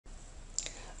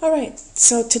Alright,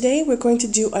 so today we're going to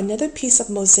do another piece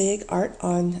of mosaic art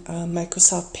on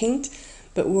Microsoft Paint,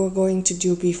 but we're going to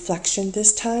do reflection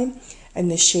this time,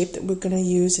 and the shape that we're going to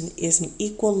use is an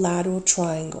equilateral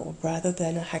triangle rather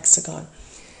than a hexagon.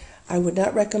 I would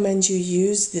not recommend you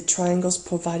use the triangles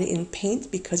provided in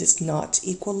Paint because it's not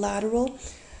equilateral.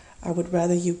 I would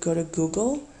rather you go to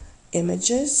Google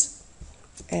Images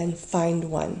and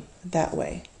find one that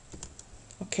way.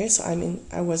 Okay, so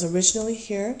I was originally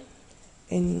here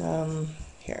in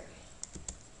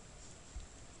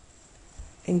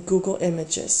Google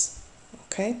Images,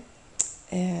 okay,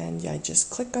 and I just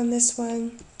click on this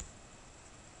one,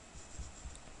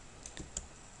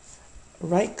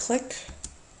 right click,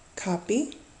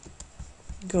 copy,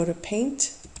 go to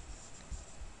Paint,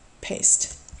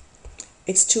 paste.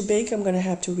 It's too big, I'm going to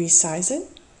have to resize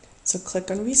it, so click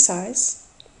on resize,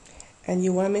 and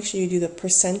you want to make sure you do the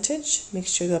percentage, make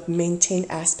sure the maintain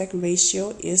aspect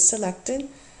ratio is selected.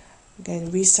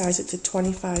 Again, resize it to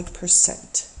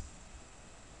 25%.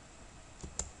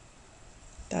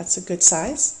 That's a good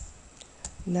size.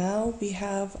 Now we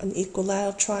have an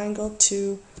equilateral triangle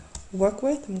to work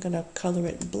with. I'm going to color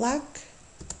it black.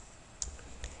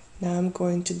 Now I'm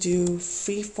going to do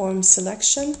freeform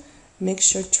selection. Make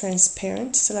sure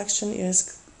transparent selection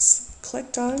is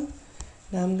clicked on.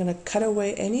 Now I'm going to cut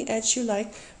away any edge you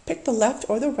like. Pick the left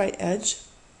or the right edge.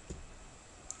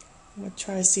 I'm going to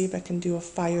try to see if I can do a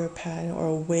fire pattern or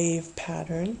a wave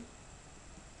pattern.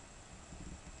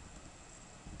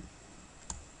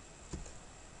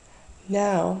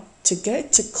 Now, to get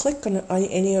it to click on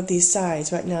any of these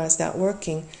sides, right now it's not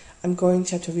working, I'm going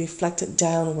to have to reflect it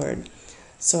downward.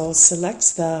 So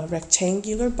select the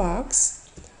rectangular box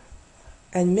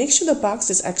and make sure the box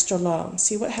is extra long.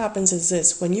 See, what happens is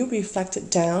this: when you reflect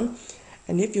it down,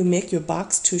 and if you make your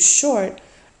box too short,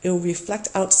 it will reflect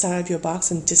outside of your box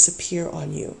and disappear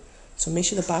on you. So make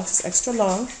sure the box is extra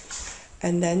long,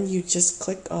 and then you just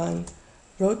click on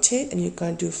rotate, and you're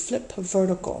going to do flip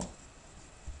vertical.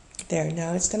 There,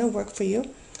 now it's going to work for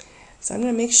you. So I'm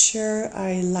going to make sure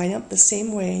I line up the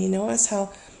same way. You notice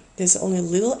how there's only a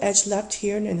little edge left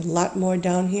here and a lot more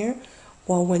down here?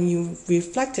 Well, when you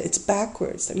reflect it, it's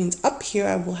backwards. That means up here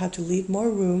I will have to leave more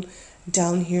room,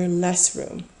 down here less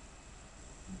room,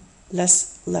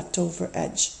 less leftover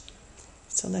edge.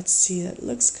 So let's see, that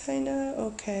looks kind of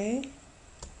okay.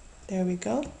 There we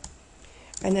go.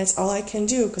 And that's all I can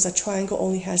do because a triangle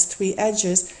only has 3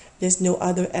 edges. There's no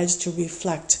other edge to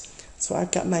reflect. So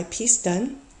I've got my piece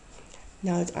done.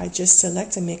 Now I just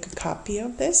select and make a copy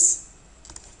of this.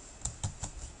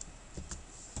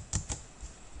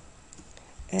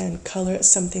 And color it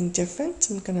something different.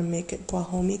 I'm going to make it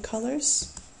Guajome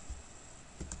colors.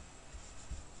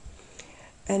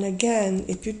 And again,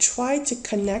 if you try to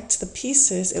connect the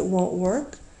pieces, it won't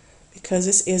work because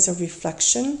this is a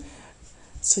reflection.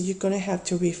 So you're going to have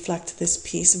to reflect this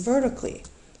piece vertically.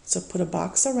 So put a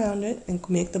box around it and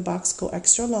make the box go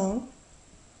extra long.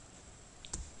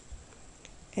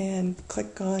 And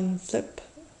click on flip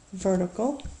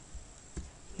vertical.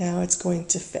 Now it's going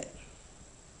to fit.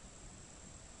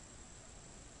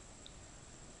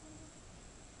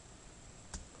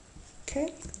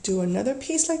 Okay, do another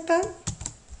piece like that.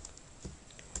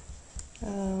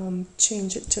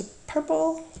 Change it to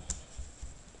purple.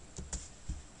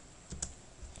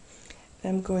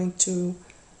 I'm going to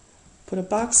put a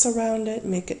box around it,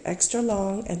 make it extra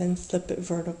long, and then flip it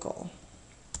vertical.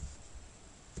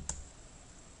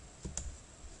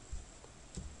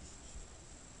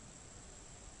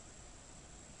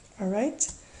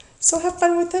 Alright, so have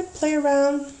fun with it, play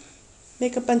around,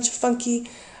 make a bunch of funky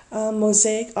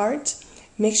mosaic art.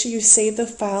 Make sure you save the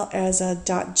file as a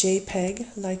 .jpeg,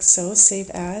 like so,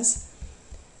 save as.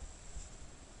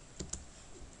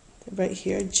 Right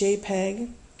here, JPEG,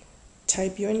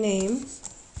 type your name,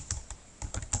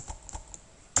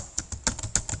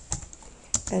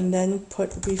 and then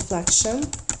put reflection,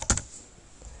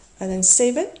 and then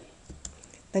save it,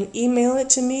 then email it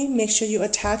to me. Make sure you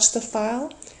attach the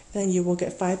file, then you will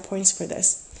get 5 points for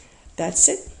this. That's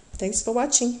it. Thanks for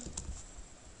watching.